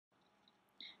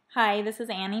Hi, this is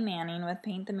Annie Manning with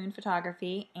Paint the Moon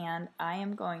Photography, and I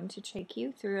am going to take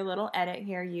you through a little edit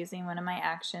here using one of my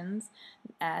actions.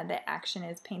 The action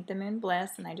is Paint the Moon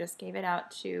Bliss, and I just gave it out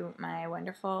to my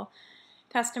wonderful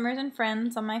customers and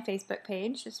friends on my Facebook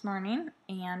page this morning,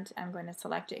 and I'm going to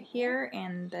select it here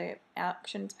in the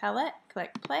Actions palette,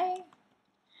 click play,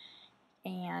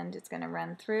 and it's going to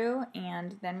run through,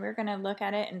 and then we're going to look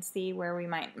at it and see where we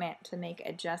might make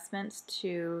adjustments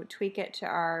to tweak it to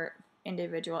our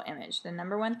individual image. The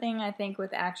number one thing I think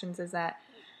with actions is that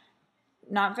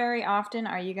not very often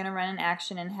are you going to run an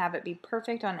action and have it be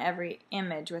perfect on every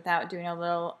image without doing a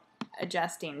little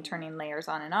adjusting, turning layers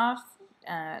on and off,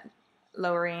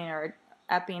 lowering or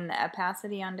upping the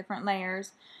opacity on different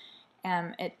layers.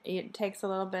 It takes a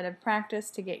little bit of practice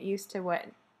to get used to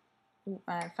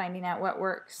finding out what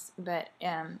works, but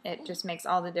it just makes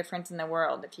all the difference in the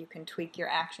world if you can tweak your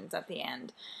actions at the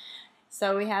end.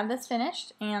 So we have this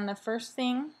finished, and the first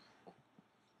thing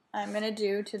I'm going to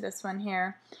do to this one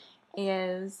here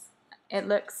is it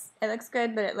looks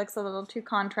good, but it looks a little too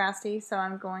contrasty, so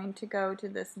I'm going to go to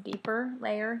this deeper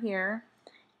layer here,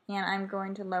 and I'm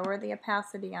going to lower the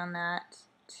opacity on that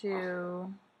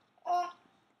to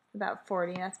about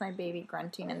 40. That's my baby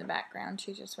grunting in the background.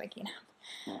 She's just waking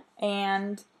up.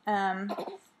 And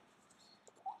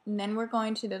then we're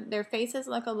going to, their faces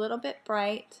look a little bit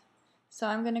bright, so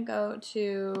I'm going to go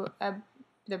to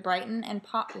the Brighten and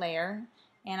Pop layer,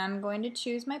 and I'm going to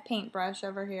choose my paintbrush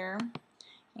over here,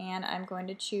 and I'm going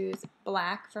to choose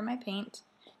black for my paint,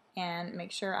 and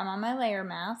make sure I'm on my layer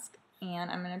mask,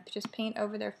 and I'm going to just paint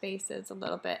over their faces a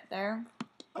little bit there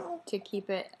to keep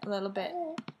it a little bit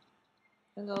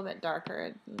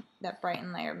darker. That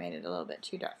Brighten layer made it a little bit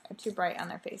too bright on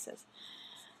their faces.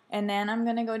 And then I'm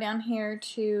going to go down here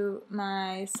to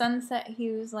my Sunset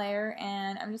Hues layer,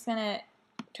 and I'm just going to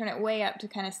turn it way up to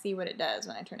kind of see what it does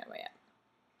when I turn it way up.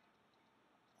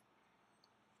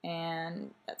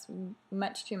 And that's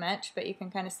much too much, but you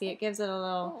can kind of see it gives it a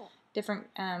little different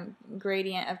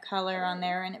gradient of color on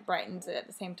there, and it brightens it at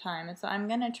the same time. And so I'm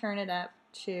going to turn it up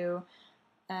to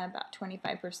about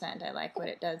 25%. I like what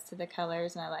it does to the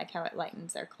colors, and I like how it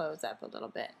lightens their clothes up a little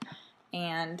bit.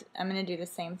 And I'm going to do the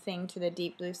same thing to the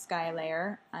Deep Blue Sky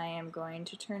layer. I am going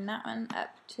to turn that one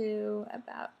up to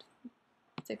about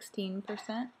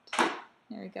 16%. There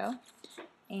we go.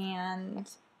 And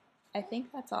I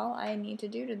think that's all I need to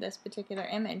do to this particular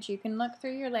image. You can look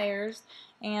through your layers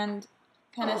and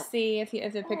kind of see if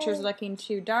the picture's looking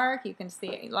too dark. You can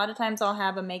see a lot of times I'll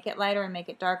have a make it lighter and make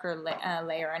it darker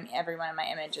layer on every one of my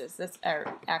images,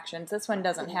 actions. This one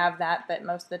doesn't have that, but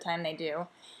most of the time they do.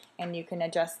 And you can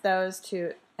adjust those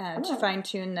to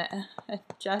fine-tune the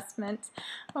adjustments.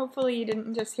 Hopefully you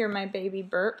didn't just hear my baby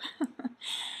burp.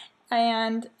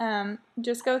 And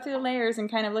just go through the layers and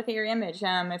kind of look at your image.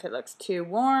 If it looks too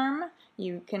warm,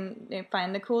 you can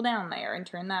find the cool down layer and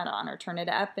turn that on, or turn it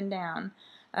up and down.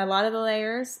 A lot of the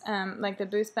layers, like the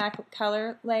Boost Back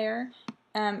Color layer,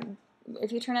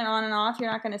 if you turn it on and off,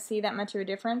 you're not going to see that much of a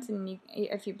difference. And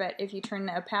but if you turn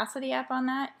the opacity up on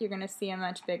that, you're going to see a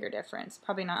much bigger difference.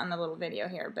 Probably not on the little video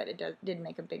here, but it did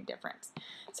make a big difference.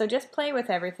 So just play with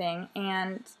everything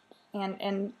and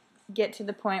get to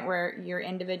the point where your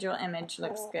individual image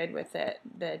looks good with the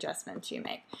adjustments you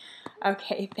make.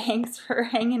 Okay, thanks for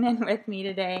hanging in with me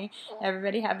today.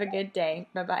 Everybody have a good day.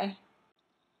 Bye-bye.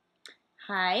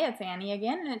 Hi, it's Annie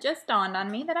again, and it just dawned on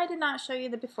me that I did not show you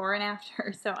the before and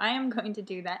after, so I am going to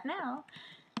do that now.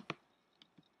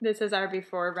 This is our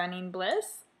before running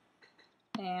Bliss,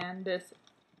 and this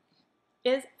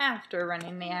is after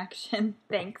running the action.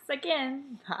 Thanks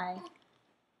again. Bye.